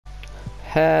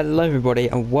Hello everybody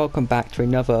and welcome back to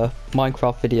another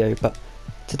Minecraft video, but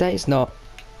today it's not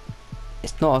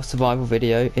a survival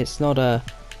video. It's not a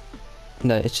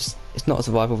it's not a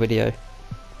survival video.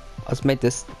 I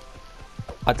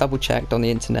double checked on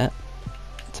the internet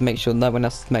to make sure no one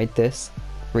else has made this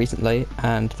recently,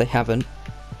 and they haven't.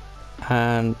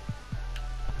 And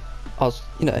I'll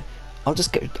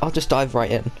just dive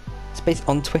right in. It's based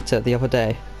on Twitter the other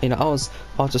day. I was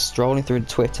just strolling through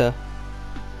Twitter,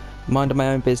 minding my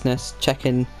own business,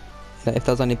 checking if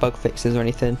there's any bug fixes or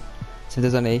anything, so if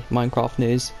there's any Minecraft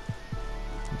news.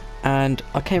 And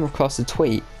I came across a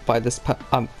tweet by this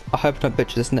I hope I don't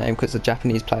butcher this name because it's a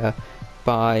Japanese player,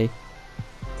 by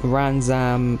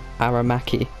Ranzam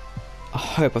Aramaki. I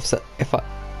hope if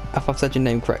I've said your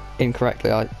name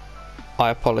incorrectly, I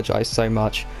apologize so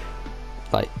much.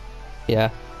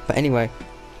 Yeah. But anyway,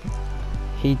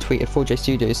 he tweeted 4J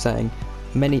Studios saying,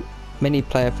 many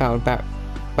player found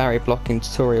barrier block in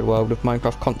tutorial world of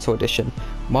Minecraft console edition.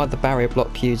 Why the barrier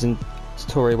block used in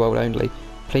tutorial world only?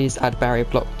 Please add barrier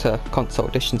block to console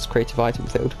edition's creative item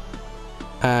field.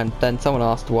 And then someone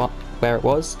asked where it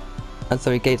was, and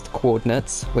so he gave the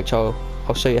coordinates, which I'll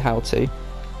show you how to.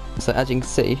 So as you can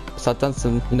see, I've done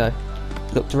some,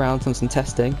 looked around, done some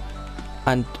testing,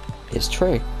 and it's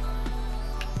true.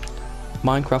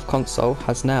 Minecraft console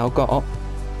has now got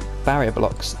barrier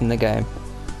blocks in the game.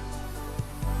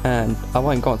 And I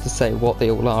won't go on to say what they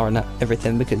all are and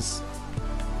everything, because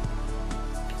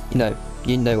you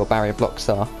know what barrier blocks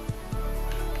are.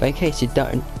 But in case you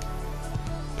don't,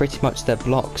 pretty much they're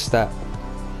blocks that,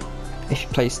 if you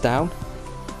place down,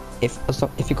 if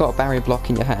you've got a barrier block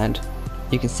in your hand,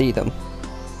 you can see them.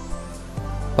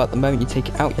 But the moment you take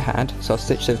it out your hand, so I'll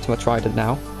switch over to my trident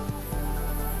now,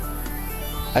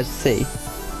 as you see,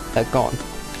 they're gone.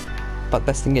 But the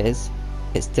best thing is,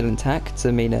 it's still intact,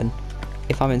 so meaning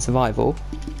if I'm in survival,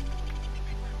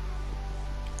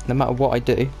 no matter what I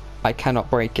do, I cannot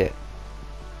break it.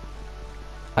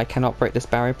 I cannot break this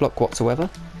barrier block whatsoever.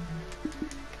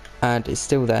 And it's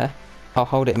still there. I'll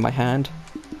hold it in my hand.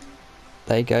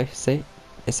 There you go, see?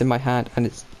 It's in my hand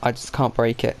and I just can't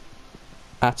break it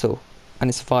at all. And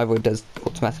in survival it does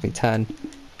automatically turn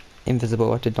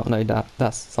invisible. I did not know that.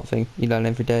 That's something you learn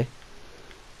every day.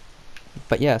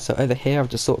 But yeah, so over here I've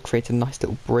just sort of created a nice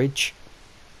little bridge.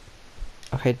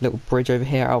 Okay, little bridge over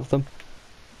here out of them.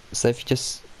 So if you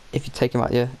take them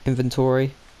out your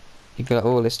inventory, you can go,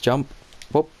 oh, let's jump,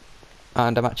 whoop,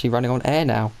 and I'm actually running on air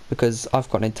now because I've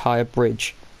got an entire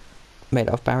bridge made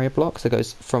out of barrier blocks that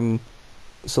goes from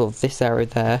sort of this area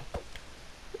there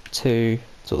to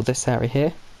sort of this area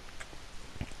here.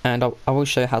 And I will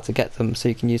show you how to get them so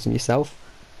you can use them yourself.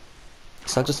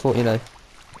 So I just thought,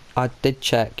 I did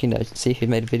check, see who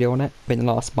made a video on it in the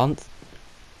last month,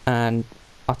 and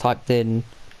I typed in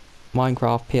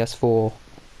Minecraft PS4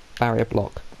 barrier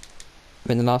block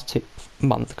in the last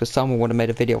month because someone would have made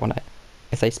a video on it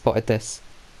if they spotted this.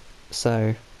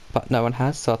 So, but no one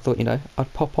has, so I thought,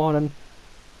 I'd pop on and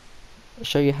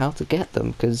show you how to get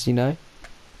them, because,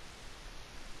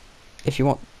 if you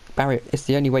want barrier, it's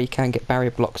the only way you can get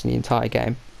barrier blocks in the entire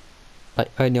game,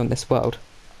 only on this world.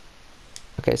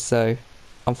 Okay, so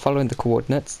I'm following the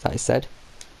coordinates that I said,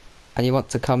 and you want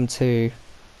to come to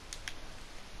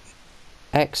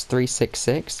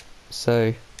X366,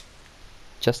 so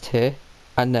just here,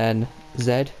 and then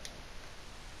Z. I'm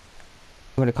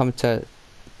going to come to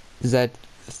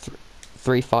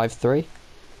Z353,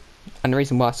 and the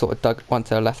reason why I sort of dug one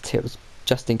to the left here was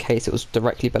just in case it was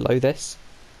directly below this.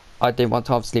 I didn't want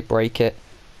to obviously break it,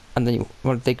 and then you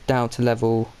want to dig down to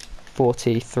level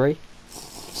 43.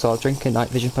 So I'll drink a night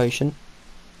vision potion,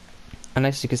 and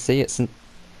as you can see, it's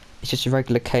just a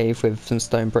regular cave with some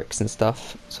stone bricks and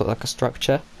stuff, sort of like a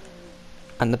structure.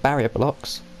 And the barrier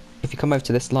blocks, if you come over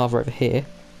to this lava over here,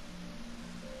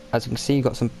 as you can see, you've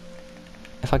got some,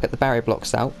 if I get the barrier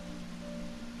blocks out,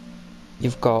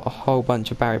 you've got a whole bunch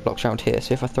of barrier blocks around here.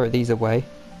 So if I throw these away,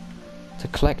 to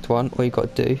collect one, all you've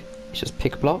got to do is just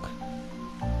pick a block,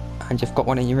 and you've got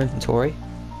one in your inventory,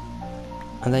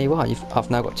 and there you are, I've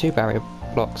now got 2 barrier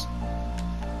blocks.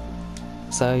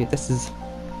 So this is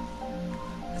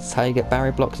how you get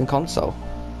barrier blocks in console.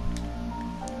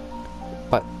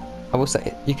 But I will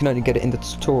say, you can only get it in the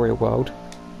tutorial world,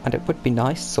 and it would be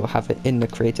nice to sort of have it in the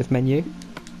creative menu,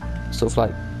 sort of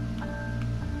like,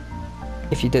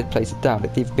 if you did place it down,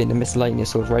 it'd either be in the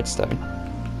miscellaneous sort of redstone,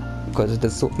 because it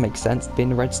does sort of make sense to be in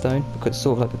the redstone, because it's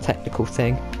sort of like a technical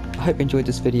thing. I hope you enjoyed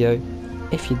this video.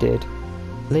 If you did,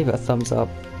 leave it a thumbs up,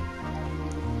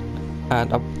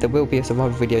 and there will be a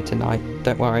survival video tonight,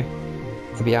 don't worry,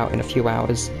 it'll be out in a few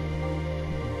hours.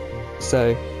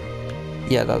 So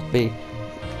yeah, that'll be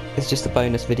It's just a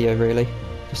bonus video, really.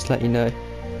 Just to let you know.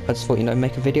 I just thought, you know,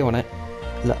 make a video on it.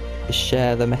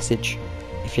 Share the message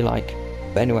if you like.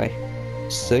 But anyway,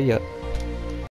 see ya.